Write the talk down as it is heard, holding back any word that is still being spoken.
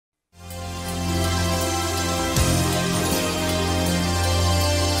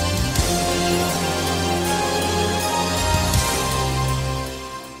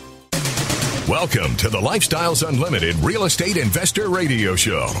Welcome to the Lifestyles Unlimited Real Estate Investor Radio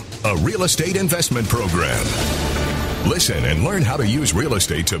Show, a real estate investment program. Listen and learn how to use real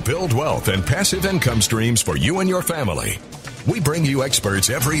estate to build wealth and passive income streams for you and your family. We bring you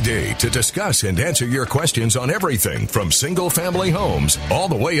experts every day to discuss and answer your questions on everything from single-family homes all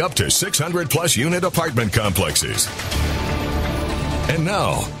the way up to 600-plus unit apartment complexes. And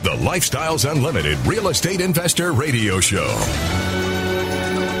now, the Lifestyles Unlimited Real Estate Investor Radio Show.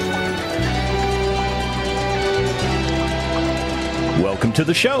 Welcome to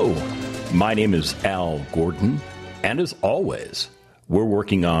the show. My name is Al Gordon, and as always, we're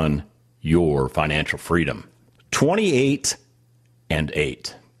working on your financial freedom. 28 and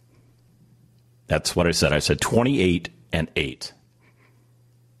 8. That's what I said. I said 28 and 8.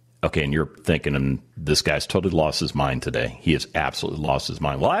 Okay, and you're thinking, this guy's totally lost his mind today. He has absolutely lost his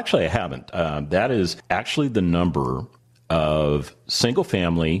mind. Well, actually, I haven't. That is actually the number of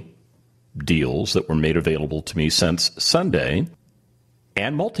single-family deals that were made available to me since Sunday,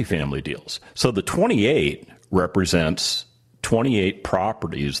 and multifamily deals. So the 28 represents 28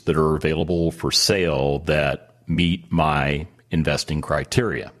 properties that are available for sale that meet my investing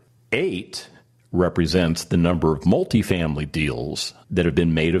criteria. 8 represents the number of multifamily deals that have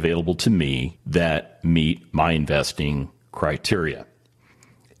been made available to me that meet my investing criteria.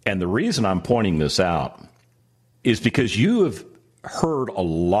 And the reason I'm pointing this out is because you have heard a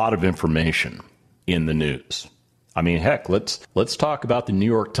lot of information in the news. I mean, heck, let's talk about the New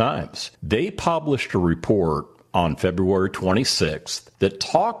York Times. They published a report on February 26th that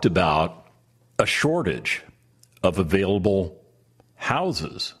talked about a shortage of available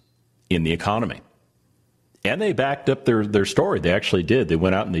houses in the economy. And they backed up their story. They actually did. They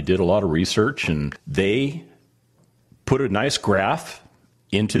went out and they did a lot of research, and they put a nice graph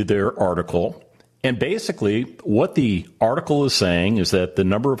into their article. And basically, what the article is saying is that the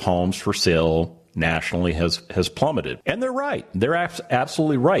number of homes for sale nationally has plummeted. And they're right. They're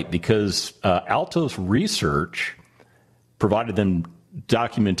absolutely right, because Altos Research provided them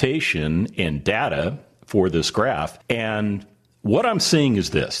documentation and data for this graph. And what I'm seeing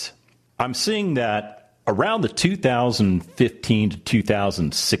is this. I'm seeing that around the 2015 to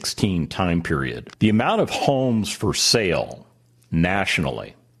 2016 time period, the amount of homes for sale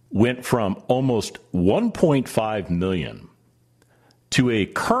nationally went from almost 1.5 million to a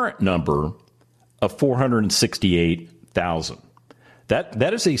current number of 468,000.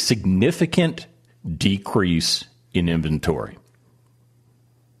 That is a significant decrease in inventory.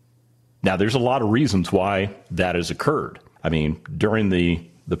 Now, there's a lot of reasons why that has occurred. I mean, during the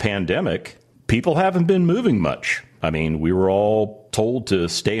pandemic, people haven't been moving much. I mean, we were all told to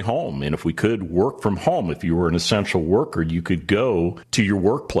stay home, and if we could, work from home. If you were an essential worker, you could go to your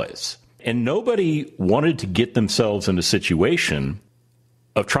workplace. And nobody wanted to get themselves in a situation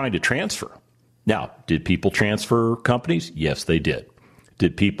of trying to transfer. Now, did people transfer companies? Yes, they did.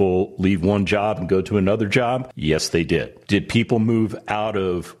 Did people leave one job and go to another job? Yes, they did. Did people move out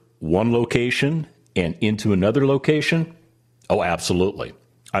of one location and into another location? Oh, absolutely.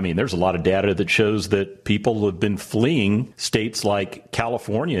 I mean, there's a lot of data that shows that people have been fleeing states like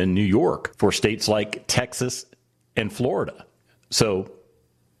California and New York for states like Texas and Florida. So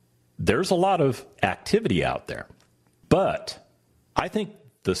there's a lot of activity out there. But I think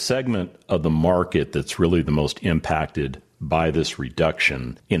the segment of the market that's really the most impacted by this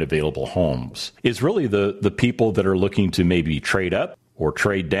reduction in available homes is really the people that are looking to maybe trade up or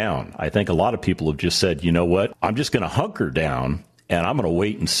trade down. I think a lot of people have just said, you know what, I'm just going to hunker down and I'm going to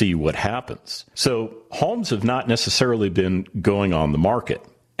wait and see what happens. So homes have not necessarily been going on the market.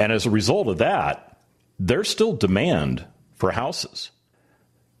 And as a result of that, there's still demand for houses.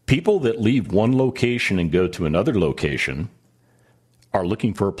 People that leave one location and go to another location are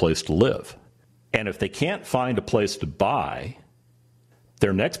looking for a place to live. And if they can't find a place to buy,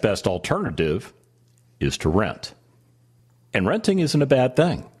 their next best alternative is to rent. And renting isn't a bad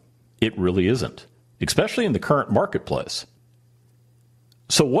thing. It really isn't, especially in the current marketplace.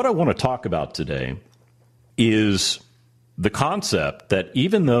 So what I want to talk about today is the concept that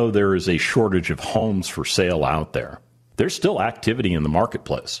even though there is a shortage of homes for sale out there, there's still activity in the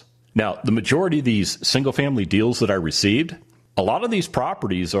marketplace. Now, the majority of these single-family deals that I received, a lot of these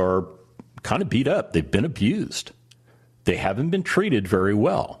properties are kind of beat up. They've been abused. They haven't been treated very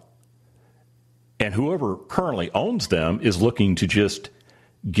well. And whoever currently owns them is looking to just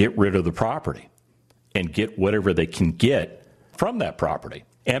get rid of the property and get whatever they can get from that property.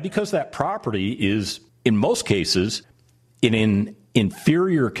 And because that property is, in most cases, in an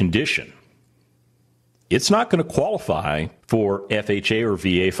inferior condition, it's not going to qualify for FHA or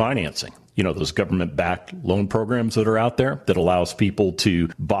VA financing. You know, those government-backed loan programs that are out there that allows people to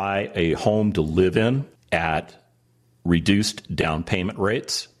buy a home to live in at reduced down payment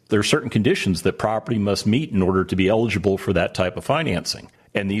rates. There are certain conditions that property must meet in order to be eligible for that type of financing.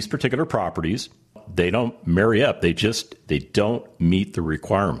 And these particular properties, they don't marry up. They don't meet the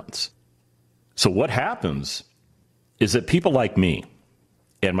requirements. So what happens is that people like me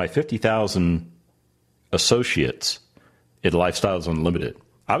and my 50,000 associates at Lifestyles Unlimited,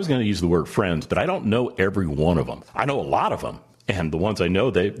 I was going to use the word friends, but I don't know every one of them. I know a lot of them. And the ones I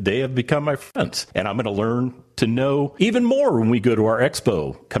know, they have become my friends. And I'm going to learn to know even more when we go to our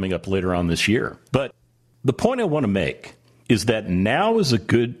expo coming up later on this year. But the point I want to make is that now is a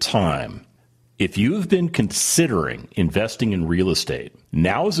good time. If you've been considering investing in real estate,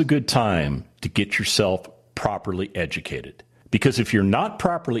 now is a good time to get yourself properly educated. Because if you're not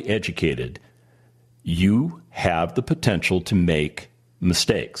properly educated, you have the potential to make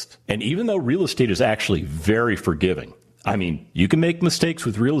mistakes. And even though real estate is actually very forgiving, I mean, you can make mistakes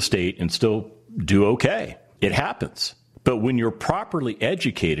with real estate and still do okay. It happens. But when you're properly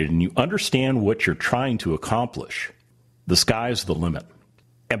educated and you understand what you're trying to accomplish, the sky's the limit.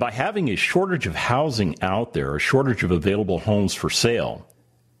 And by having a shortage of housing out there, a shortage of available homes for sale,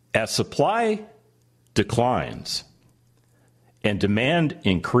 as supply declines and demand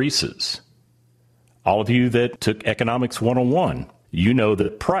increases, all of you that took Economics 101, you know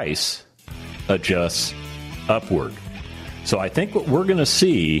that price adjusts upward. So I think what we're going to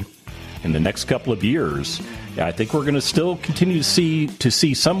see in the next couple of years, I think we're going to still continue to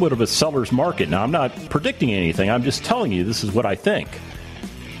see somewhat of a seller's market. Now, I'm not predicting anything. I'm just telling you this is what I think.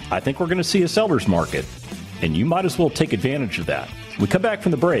 I think we're going to see a seller's market, and you might as well take advantage of that. When we come back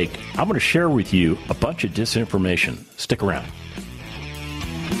from the break, I'm going to share with you a bunch of disinformation. Stick around.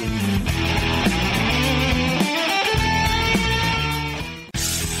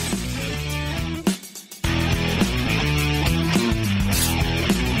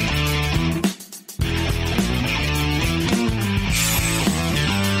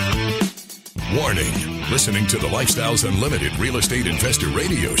 Warning. Listening to the Lifestyles Unlimited Real Estate Investor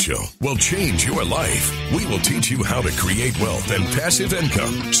Radio Show will change your life. We will teach you how to create wealth and passive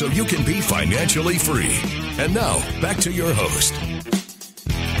income so you can be financially free. And now, back to your host.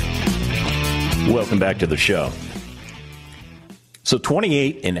 Welcome back to the show. So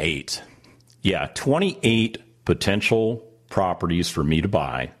 28 and 8. Yeah, 28 potential properties for me to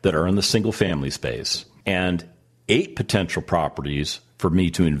buy that are in the single family space, and 8 potential properties for me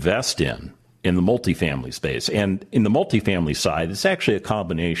to invest in the multifamily space. And in the multifamily side, it's actually a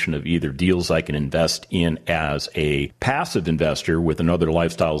combination of either deals I can invest in as a passive investor with another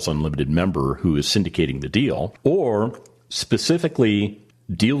Lifestyles Unlimited member who is syndicating the deal, or specifically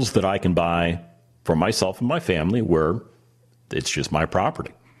deals that I can buy for myself and my family where it's just my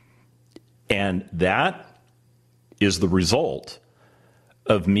property. And that is the result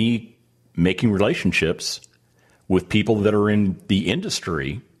of me making relationships with people that are in the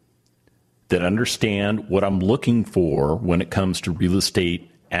industry that understand what I'm looking for when it comes to real estate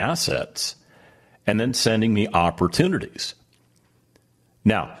assets, and then sending me opportunities.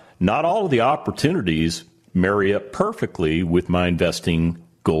 Now, not all of the opportunities marry up perfectly with my investing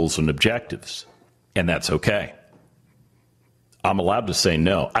goals and objectives, and that's okay. I'm allowed to say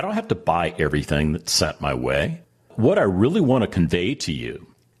no. I don't have to buy everything that's sent my way. What I really want to convey to you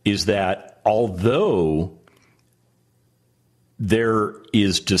is that although there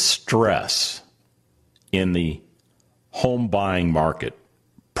is distress in the home buying market,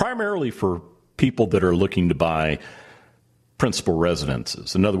 primarily for people that are looking to buy principal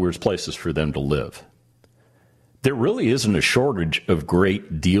residences, in other words, places for them to live. There really isn't a shortage of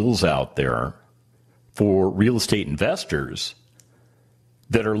great deals out there for real estate investors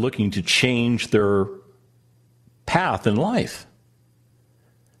that are looking to change their path in life.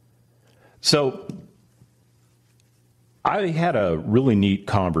 So I had a really neat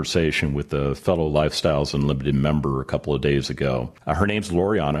conversation with a fellow Lifestyles Unlimited member a couple of days ago. Her name's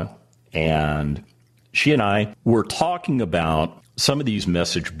Loriana, and she and I were talking about some of these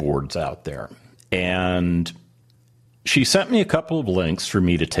message boards out there. And she sent me a couple of links for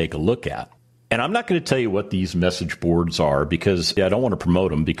me to take a look at. And I'm not going to tell you what these message boards are because I don't want to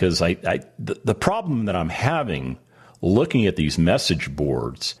promote them, because the problem that I'm having looking at these message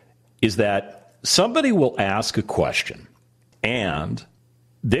boards is that somebody will ask a question and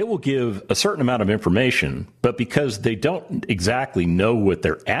they will give a certain amount of information, but because they don't exactly know what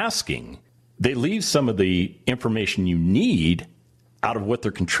they're asking, they leave some of the information you need out of what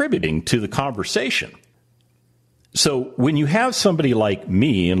they're contributing to the conversation. So when you have somebody like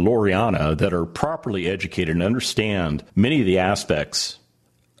me and Loriana that are properly educated and understand many of the aspects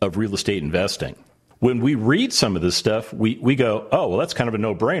of real estate investing, when we read some of this stuff, we go, oh, well, that's kind of a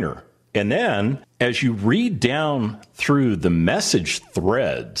no-brainer. And then as you read down through the message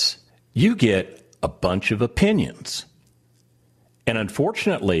threads, you get a bunch of opinions. And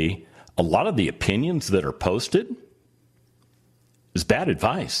unfortunately, a lot of the opinions that are posted is bad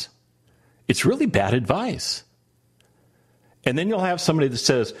advice. It's really bad advice. And then you'll have somebody that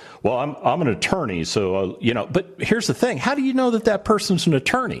says, well, I'm an attorney, so, but here's the thing. How do you know that that person's an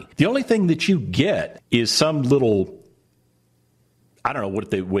attorney? The only thing that you get is some little, I don't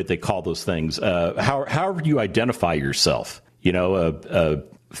know what they call those things. However you identify yourself, a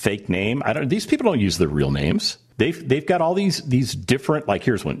fake name. These people don't use their real names. They've got all these different, like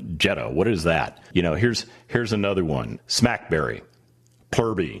here's one, Jetta. What is that? Here's another one, Smackberry,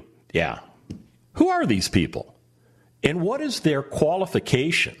 Plurby. Yeah. Who are these people? And what is their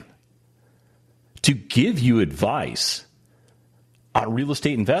qualification to give you advice on real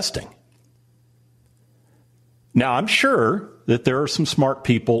estate investing? Now, I'm sure that there are some smart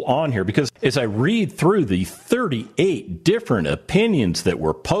people on here because as I read through the 38 different opinions that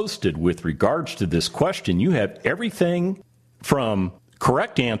were posted with regards to this question, you have everything from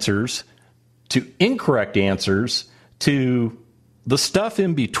correct answers to incorrect answers to the stuff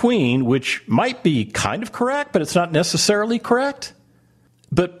in between, which might be kind of correct, but it's not necessarily correct.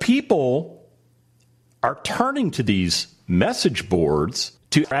 But people are turning to these message boards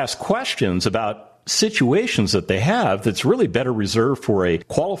to ask questions about situations that they have that's really better reserved for a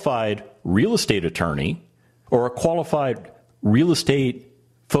qualified real estate attorney or a qualified real estate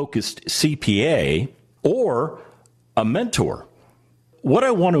focused CPA or a mentor. What I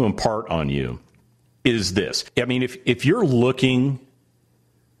want to impart on you is this. I mean, if you're looking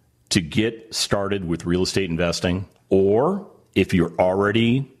to get started with real estate investing, or if you're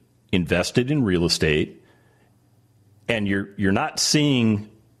already invested in real estate and you're not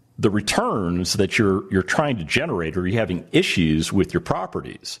seeing the returns that you're trying to generate, or you're having issues with your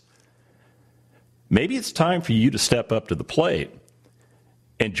properties, maybe it's time for you to step up to the plate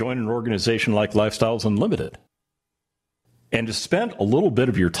and join an organization like Lifestyles Unlimited. And to spend a little bit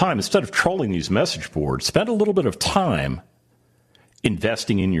of your time, instead of trolling these message boards, spend a little bit of time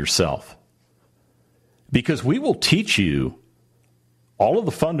investing in yourself. Because we will teach you all of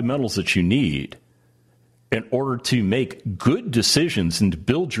the fundamentals that you need in order to make good decisions and to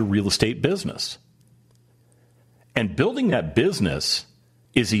build your real estate business. And building that business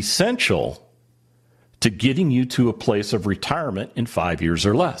is essential to getting you to a place of retirement in 5 years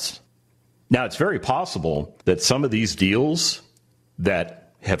or less. Now, it's very possible that some of these deals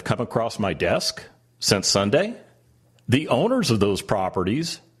that have come across my desk since Sunday, the owners of those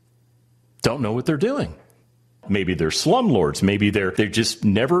properties don't know what they're doing. Maybe they're slumlords. Maybe they just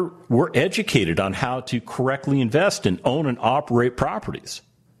never were educated on how to correctly invest and own and operate properties.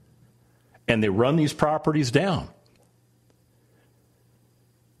 And they run these properties down.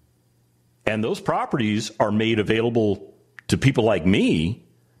 And those properties are made available to people like me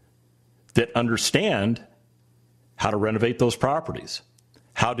that understand how to renovate those properties,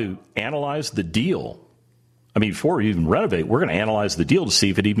 how to analyze the deal. I mean, before we even renovate, we're going to analyze the deal to see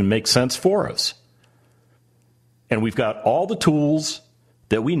if it even makes sense for us. And we've got all the tools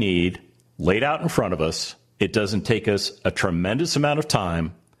that we need laid out in front of us. It doesn't take us a tremendous amount of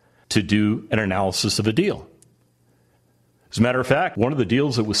time to do an analysis of a deal. As a matter of fact, one of the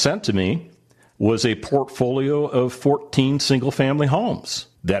deals that was sent to me was a portfolio of 14 single-family homes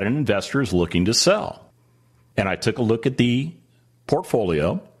that an investor is looking to sell. And I took a look at the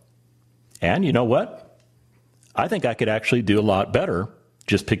portfolio, and you know what? I think I could actually do a lot better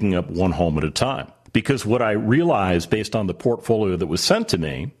just picking up one home at a time. Because what I realized based on the portfolio that was sent to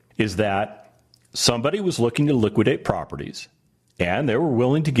me is that somebody was looking to liquidate properties, and they were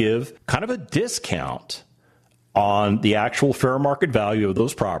willing to give kind of a discount on the actual fair market value of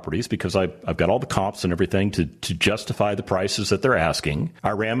those properties because I've got all the comps and everything to justify the prices that they're asking. I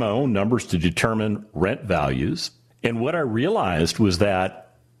ran my own numbers to determine rent values. And what I realized was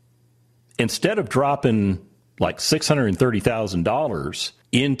that instead of dropping like $630,000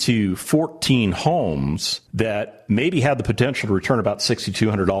 into 14 homes that maybe had the potential to return about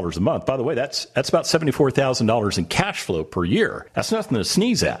 $6,200 a month. By the way, that's about $74,000 in cash flow per year. That's nothing to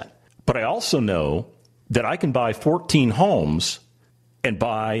sneeze at. But I also know that I can buy 14 homes and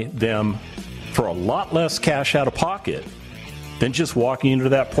buy them for a lot less cash out of pocket than just walking into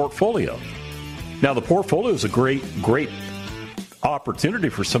that portfolio. Now, the portfolio is a great opportunity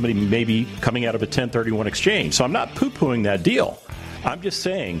for somebody maybe coming out of a 1031 exchange. So I'm not poo-pooing that deal. I'm just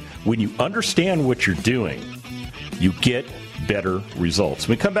saying, when you understand what you're doing you get better results.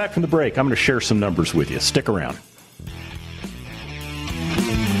 When we come back from the break, I'm going to share some numbers with you. Stick around.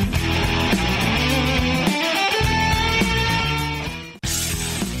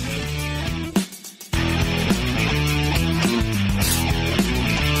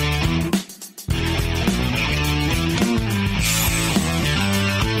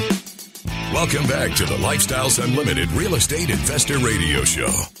 Welcome back to the Lifestyles Unlimited Real Estate Investor Radio Show.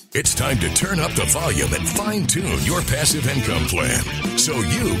 It's time to turn up the volume and fine-tune your passive income plan so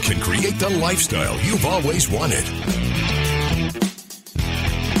you can create the lifestyle you've always wanted.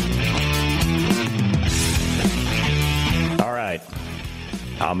 All right.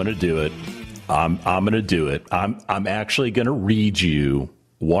 I'm going to do it. I'm going to do it. I'm actually going to read you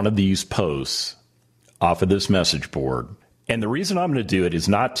one of these posts off of this message board. And the reason I'm going to do it is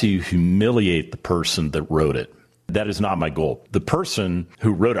not to humiliate the person that wrote it. That is not my goal. The person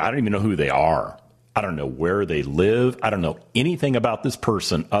who wrote it, I don't even know who they are. I don't know where they live. I don't know anything about this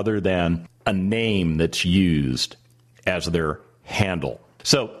person other than a name that's used as their handle.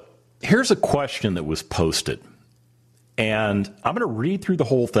 So here's a question that was posted. And I'm going to read through the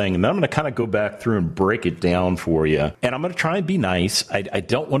whole thing, and then I'm going to kind of go back through and break it down for you. And I'm going to try and be nice. I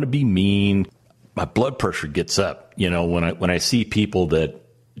don't want to be mean. My blood pressure gets up, when I see people that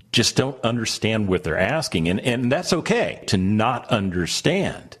just don't understand what they're asking. And that's okay to not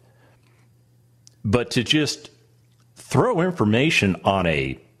understand. But to just throw information on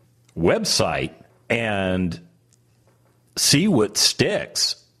a website and see what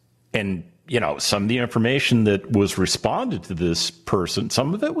sticks. And, some of the information that was responded to this person,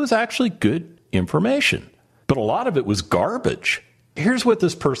 some of it was actually good information, but a lot of it was garbage. Here's what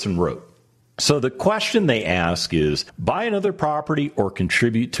this person wrote. So the question they ask is, buy another property or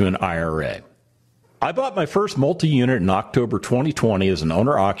contribute to an IRA? I bought my first multi-unit in October 2020 as an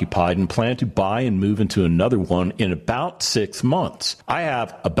owner-occupied and plan to buy and move into another one in about 6 months. I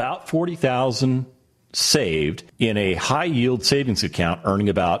have about $40,000 saved in a high-yield savings account earning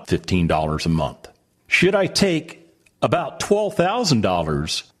about $15 a month. Should I take about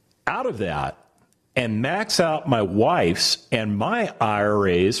 $12,000 out of that and max out my wife's and my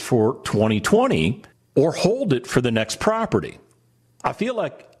IRAs for 2020 or hold it for the next property? I feel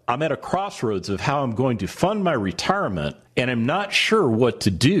like I'm at a crossroads of how I'm going to fund my retirement, and I'm not sure what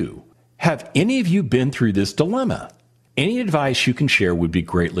to do. Have any of you been through this dilemma? Any advice you can share would be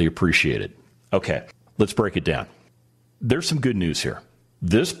greatly appreciated. Okay, let's break it down. There's some good news here.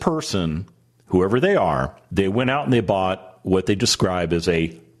 This person, whoever they are, they went out and they bought what they describe as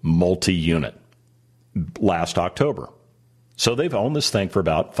a multi-unit last October. So they've owned this thing for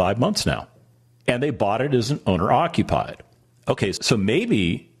about 5 months now, and they bought it as an owner-occupied. Okay, so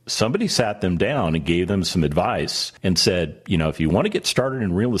maybe somebody sat them down and gave them some advice and said, if you want to get started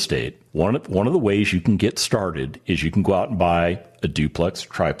in real estate, one of the ways you can get started is you can go out and buy a duplex,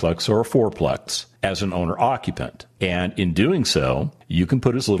 triplex, or a fourplex as an owner-occupant. And in doing so, you can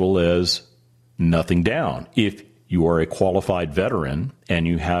put as little as nothing down. If you are a qualified veteran and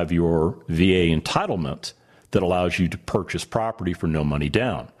you have your VA entitlement that allows you to purchase property for no money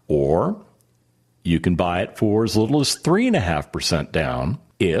down. Or you can buy it for as little as 3.5% down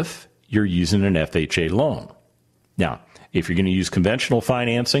if you're using an FHA loan. Now, if you're going to use conventional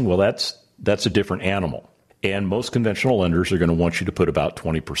financing, well, that's a different animal. And most conventional lenders are going to want you to put about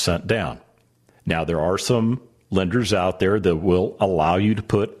 20% down. Now, there are some lenders out there that will allow you to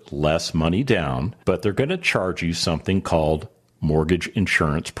put less money down, but they're going to charge you something called mortgage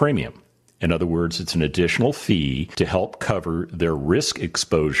insurance premium. In other words, it's an additional fee to help cover their risk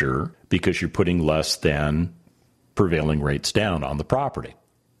exposure because you're putting less than prevailing rates down on the property.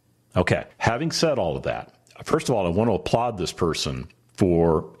 Okay, having said all of that, first of all, I want to applaud this person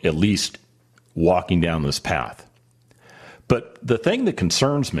for at least walking down this path. But the thing that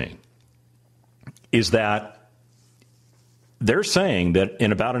concerns me is that they're saying that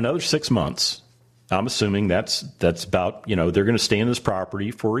in about another 6 months, I'm assuming that's about, they're going to stay in this property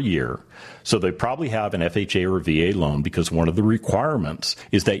for a year. So they probably have an FHA or VA loan because one of the requirements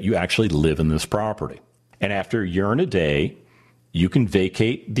is that you actually live in this property. And after a year and a day, you can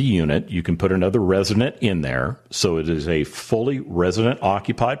vacate the unit. You can put another resident in there. So it is a fully resident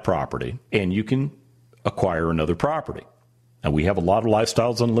occupied property, and you can acquire another property. And we have a lot of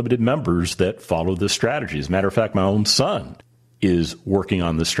Lifestyles Unlimited members that follow this strategy. As a matter of fact, my own son is working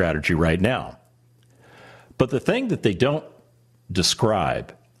on this strategy right now. But the thing that they don't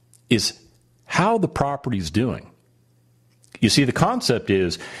describe is how the property's doing. You see, the concept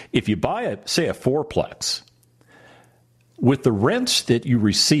is if you buy say a fourplex, with the rents that you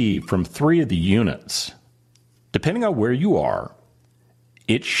receive from 3 of the units, depending on where you are,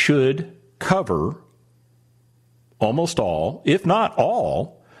 it should cover almost all, if not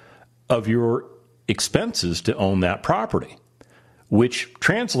all, of your expenses to own that property, which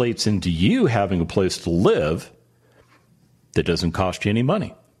translates into you having a place to live that doesn't cost you any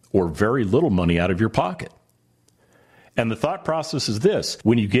money or very little money out of your pocket. And the thought process is this: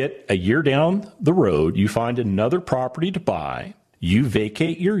 when you get a year down the road, you find another property to buy, you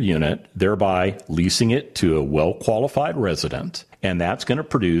vacate your unit, thereby leasing it to a well-qualified resident, and that's going to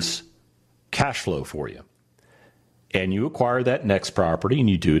produce cash flow for you. And you acquire that next property and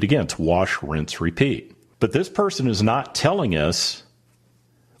you do it again. It's wash, rinse, repeat. But this person is not telling us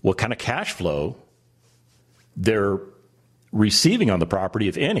what kind of cash flow they're receiving on the property,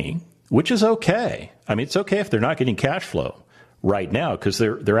 if any, which is okay. I mean, it's okay if they're not getting cash flow right now because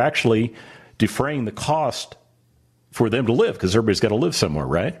they're actually defraying the cost for them to live because everybody's got to live somewhere,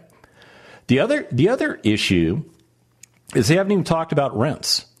 right? The other issue is they haven't even talked about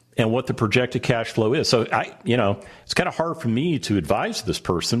rents and what the projected cash flow is. So it's kind of hard for me to advise this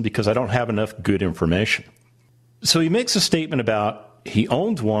person because I don't have enough good information. So he makes a statement about he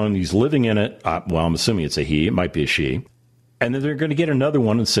owns one, he's living in it. Well, I'm assuming it's a he, it might be a she. And then they're going to get another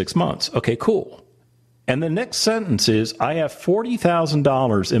one in 6 months. Okay, cool. And the next sentence is, I have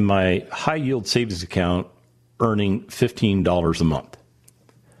 $40,000 in my high yield savings account earning $15 a month.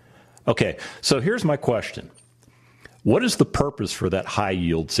 Okay, so here's my question. What is the purpose for that high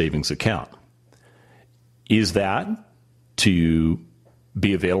yield savings account? Is that to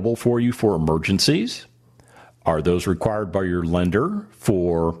be available for you for emergencies? Are those required by your lender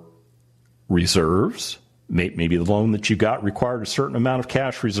for reserves? Maybe the loan that you got required a certain amount of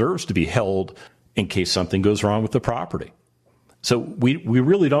cash reserves to be held in case something goes wrong with the property. So we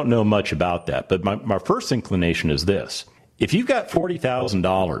really don't know much about that. But my first inclination is this. If you've got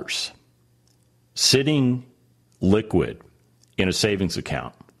 $40,000 sitting liquid in a savings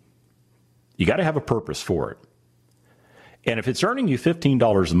account, you got to have a purpose for it. And if it's earning you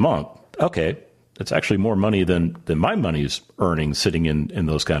 $15 a month, okay, that's actually more money than my money's earning sitting in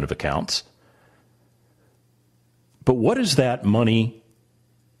those kind of accounts. But what is that money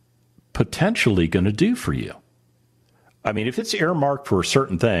potentially going to do for you? I mean, if it's earmarked for a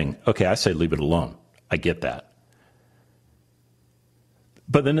certain thing, okay, I say leave it alone. I get that.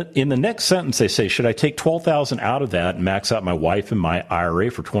 But then in the next sentence, they say, should I take $12,000 out of that and max out my wife and my IRA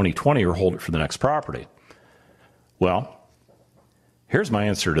for 2020 or hold it for the next property? Well, here's my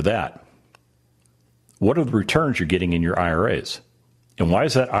answer to that. What are the returns you're getting in your IRAs? And why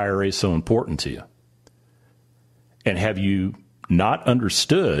is that IRA so important to you? And have you not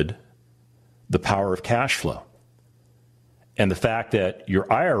understood the power of cash flow? And the fact that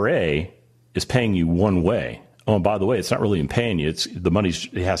your IRA is paying you one way. Oh, and by the way, it's not really in paying you. It's the money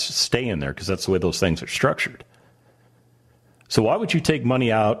has to stay in there because that's the way those things are structured. So why would you take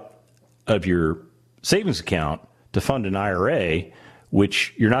money out of your savings account to fund an IRA,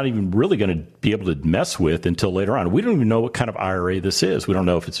 which you're not even really going to be able to mess with until later on? We don't even know what kind of IRA this is. We don't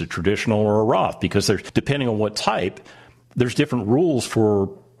know if it's a traditional or a Roth because there's, depending on what type, there's different rules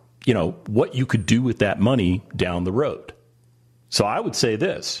for, what you could do with that money down the road. So I would say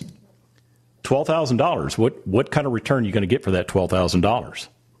this, $12,000, what kind of return are you going to get for that $12,000?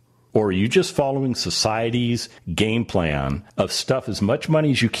 Or are you just following society's game plan of stuff as much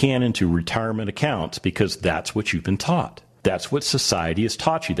money as you can into retirement accounts because that's what you've been taught? That's what society has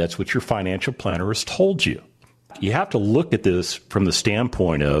taught you. That's what your financial planner has told you. You have to look at this from the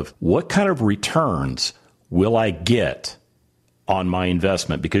standpoint of what kind of returns will I get on my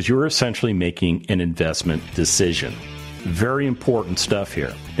investment? Because you're essentially making an investment decision. Very important stuff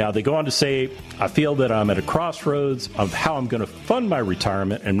here. Now, they go on to say, I feel that I'm at a crossroads of how I'm going to fund my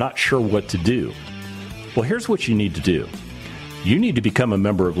retirement and I'm not sure what to do. Well, here's what you need to do. You need to become a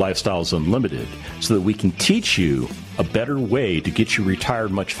member of Lifestyles Unlimited so that we can teach you a better way to get you retired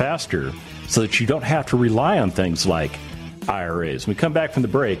much faster so that you don't have to rely on things like IRAs. When we come back from the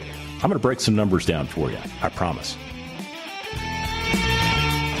break, I'm going to break some numbers down for you. I promise.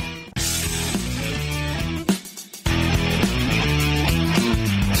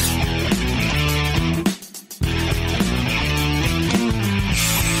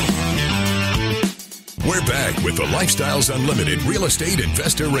 We're back with the Lifestyles Unlimited Real Estate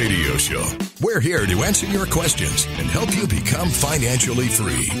Investor Radio Show. We're here to answer your questions and help you become financially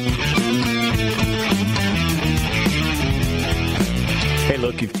free. Hey,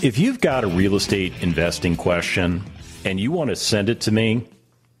 look, if you've got a real estate investing question and you want to send it to me,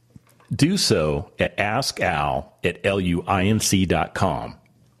 do so at askal@luinc.com.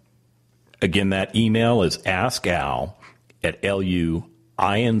 Again, that email is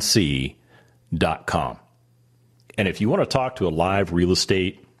askal@luinc.com. And if you want to talk to a live real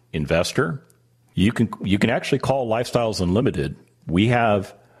estate investor, you can actually call Lifestyles Unlimited. We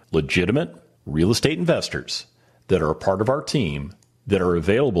have legitimate real estate investors that are a part of our team that are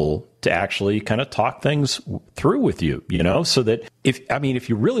available to actually kind of talk things through with you, so that if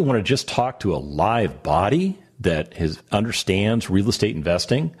you really want to just talk to a live body that understands real estate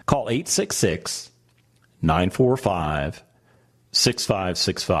investing, call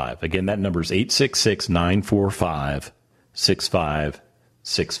 866-945-6565. Again, that number is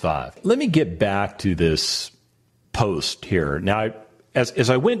 866-945-6565. Let me get back to this post here. Now, as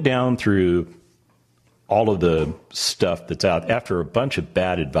I went down through all of the stuff that's out after a bunch of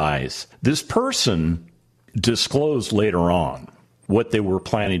bad advice, this person disclosed later on what they were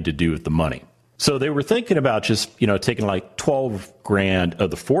planning to do with the money. So they were thinking about just, taking like 12 grand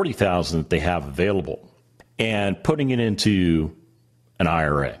of the 40,000 that they have available and putting it into an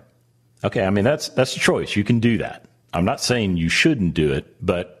IRA. Okay. That's a choice. You can do that. I'm not saying you shouldn't do it,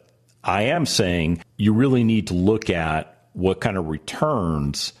 but I am saying you really need to look at what kind of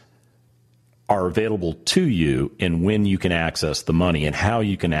returns are available to you and when you can access the money and how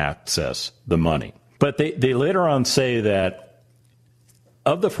you can access the money. But they later on say that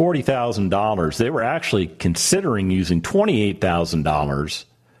of the $40,000, they were actually considering using $28,000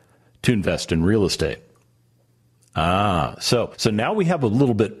 to invest in real estate. So now we have a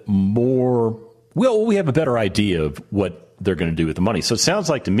little bit more, we have a better idea of what they're going to do with the money. So it sounds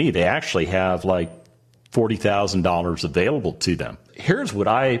like to me they actually have like $40,000 available to them. Here's what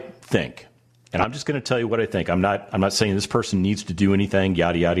I think. And I'm just going to tell you what I think. I'm not saying this person needs to do anything,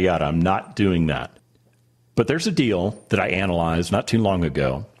 yada, yada, yada. I'm not doing that. But there's a deal that I analyzed not too long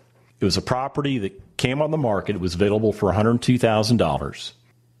ago. It was a property that came on the market. It was available for $102,000.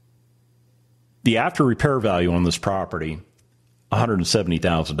 The after repair value on this property,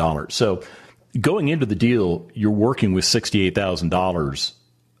 $170,000. So going into the deal, you're working with $68,000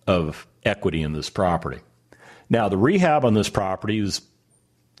 of equity in this property. Now, the rehab on this property was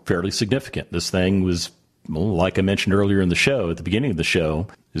fairly significant. This thing was, like I mentioned earlier in the show, at the beginning of the show,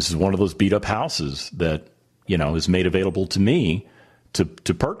 this is one of those beat up houses that, is made available to me to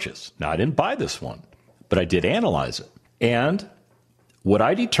purchase. Now, I didn't buy this one, but I did analyze it. And what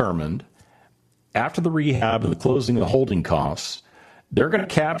I determined after the rehab and the closing of the holding costs, they're going to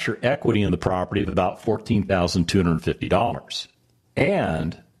capture equity in the property of about $14,250.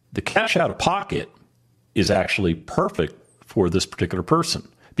 And the cash out of pocket is actually perfect for this particular person,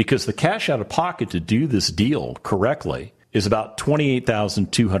 because the cash out of pocket to do this deal correctly is about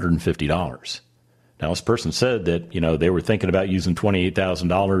 $28,250. Now, this person said that, they were thinking about using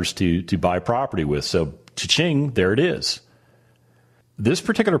 $28,000 to buy property with. So, cha-ching, there it is. This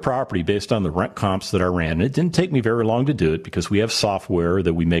particular property, based on the rent comps that I ran, and it didn't take me very long to do it because we have software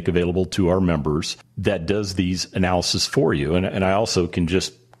that we make available to our members that does these analysis for you. And I also can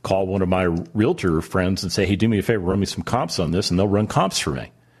just call one of my realtor friends and say, hey, do me a favor, run me some comps on this, and they'll run comps for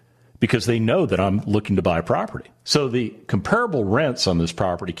me because they know that I'm looking to buy property. So the comparable rents on this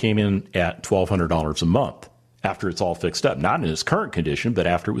property came in at $1,200 a month after it's all fixed up. Not in its current condition, but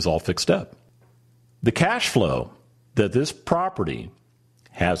after it was all fixed up. The cash flow that this property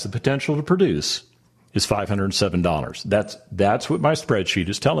has the potential to produce is $507. That's what my spreadsheet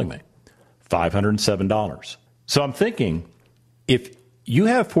is telling me, $507. So I'm thinking, if you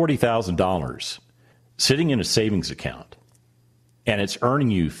have $40,000 sitting in a savings account and it's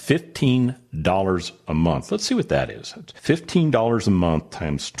earning you $15 a month, let's see what that is. $15 a month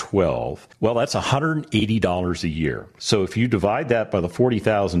times 12. Well, that's $180 a year. So if you divide that by the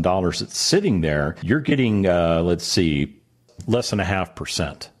 $40,000 that's sitting there, you're getting, less than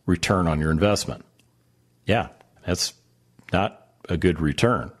 0.5% return on your investment. Yeah, that's not a good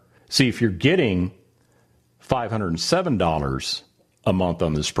return. See, if you're getting $507 a month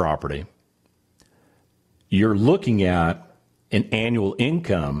on this property, you're looking at an annual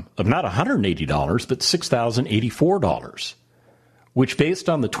income of not $180, but $6,084, which based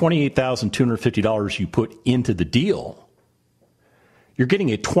on the $28,250 you put into the deal, you're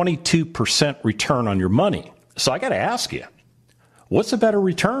getting a 22% return on your money. So I got to ask you, what's a better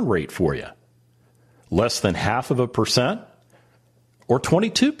return rate for you? Less than 0.5% or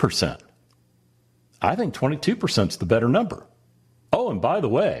 22%? I think 22% is the better number. Oh, and by the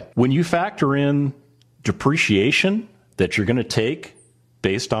way, when you factor in depreciation that you're going to take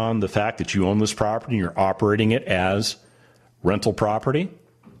based on the fact that you own this property and you're operating it as rental property,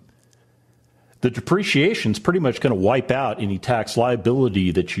 the depreciation is pretty much going to wipe out any tax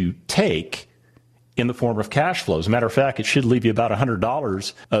liability that you take in the form of cash flow. As a matter of fact, it should leave you about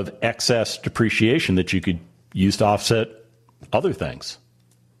 $100 of excess depreciation that you could use to offset other things.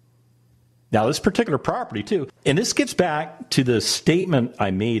 Now, this particular property, too, and this gets back to the statement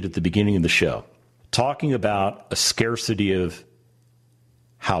I made at the beginning of the show. talking about a scarcity of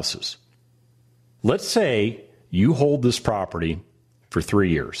houses. Let's say you hold this property for 3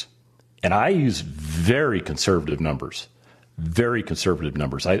 years, and I use very conservative numbers. Very conservative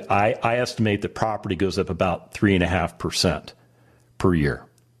numbers. I estimate that property goes up about 3.5% per year,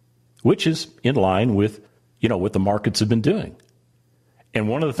 which is in line with, what the markets have been doing. And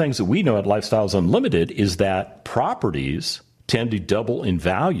one of the things that we know at Lifestyles Unlimited is that properties tend to double in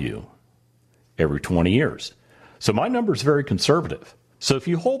value every 20 years. So my number is very conservative. So if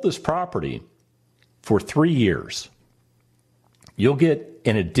you hold this property for 3 years, you'll get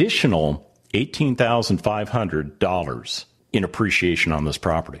an additional $18,500 in appreciation on this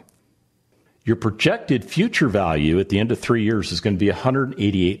property. Your projected future value at the end of 3 years is going to be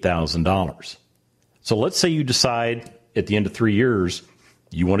 $188,000. So let's say you decide at the end of 3 years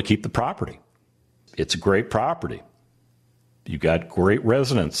you want to keep the property. It's a great property. You've got great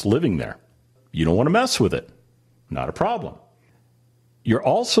residents living there. You don't want to mess with it. Not a problem. You're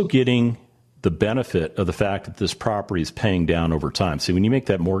also getting the benefit of the fact that this property is paying down over time. See, when you make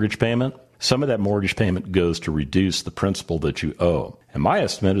that mortgage payment, some of that mortgage payment goes to reduce the principal that you owe. And my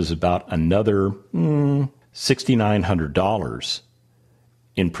estimate is about another $6,900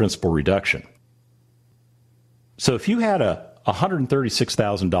 in principal reduction. So if you had a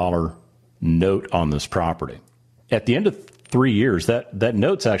 $136,000 note on this property, at the end of 3 years, that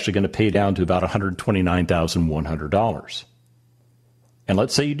note's actually going to pay down to about $129,100. And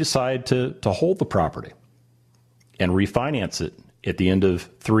let's say you decide to hold the property and refinance it at the end of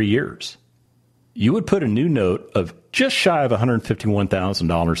 3 years. You would put a new note of just shy of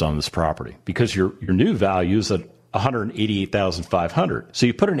 $151,000 on this property because your new value is at $188,500. So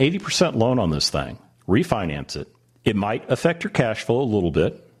you put an 80% loan on this thing, refinance it. It might affect your cash flow a little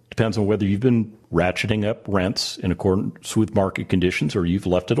bit. Depends on whether you've been ratcheting up rents in accordance with market conditions or you've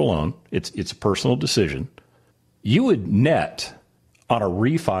left it alone. It's a personal decision. You would net on a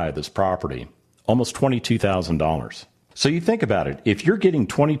refi of this property almost $22,000. So you think about it. If you're getting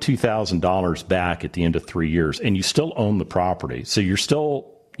 $22,000 back at the end of 3 years and you still own the property, so you're still,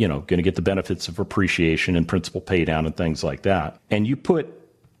 going to get the benefits of appreciation and principal pay down and things like that, and you put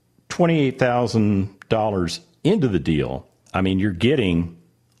 $28,000 into the deal, you're getting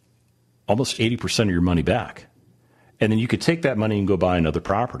almost 80% of your money back. And then you could take that money and go buy another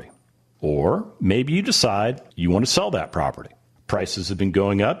property. Or maybe you decide you want to sell that property. Prices have been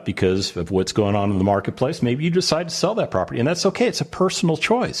going up because of what's going on in the marketplace. Maybe you decide to sell that property, and that's okay. It's a personal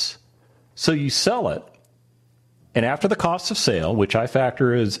choice. So you sell it, and after the cost of sale, which I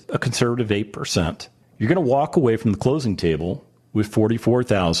factor as a conservative 8%, you're going to walk away from the closing table with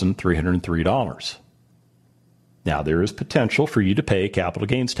 $44,303. Now, there is potential for you to pay capital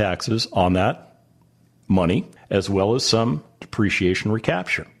gains taxes on that money, as well as some depreciation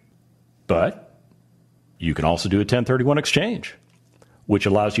recapture. But you can also do a 1031 exchange, which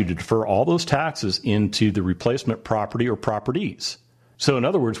allows you to defer all those taxes into the replacement property or properties. So in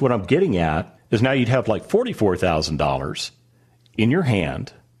other words, what I'm getting at is now you'd have like $44,000 in your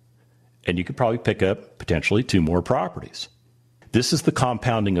hand, and you could probably pick up potentially 2 more properties. This is the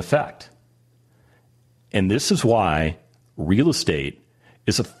compounding effect. And this is why real estate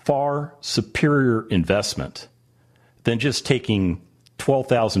is a far superior investment than just taking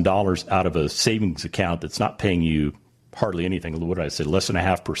 $12,000 out of a savings account that's not paying you hardly anything, what did I say, less than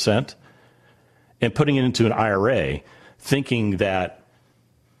 0.5%, and putting it into an IRA, thinking that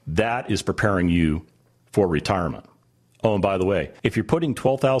that is preparing you for retirement. Oh, and by the way, if you're putting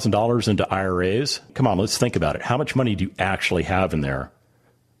 $12,000 into IRAs, come on, let's think about it. How much money do you actually have in there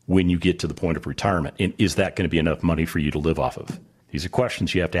when you get to the point of retirement? And is that going to be enough money for you to live off of? These are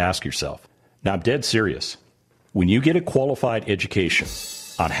questions you have to ask yourself. Now, I'm dead serious. When you get a qualified education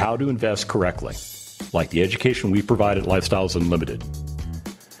on how to invest correctly, like the education we provide at Lifestyles Unlimited,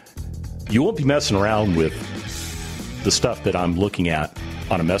 you won't be messing around with the stuff that I'm looking at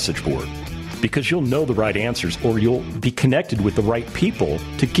on a message board, because you'll know the right answers, or you'll be connected with the right people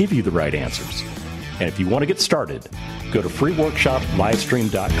to give you the right answers. And if you want to get started, go to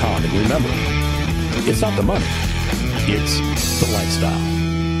freeworkshoplivestream.com. And remember, it's not the money, it's the lifestyle.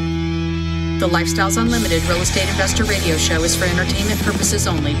 The Lifestyles Unlimited Real Estate Investor Radio Show is for entertainment purposes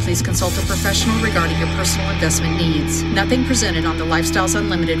only. Please consult a professional regarding your personal investment needs. Nothing presented on the Lifestyles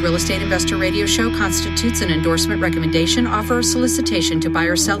Unlimited Real Estate Investor Radio Show constitutes an endorsement, recommendation, offer, or solicitation to buy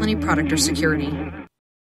or sell any product or security.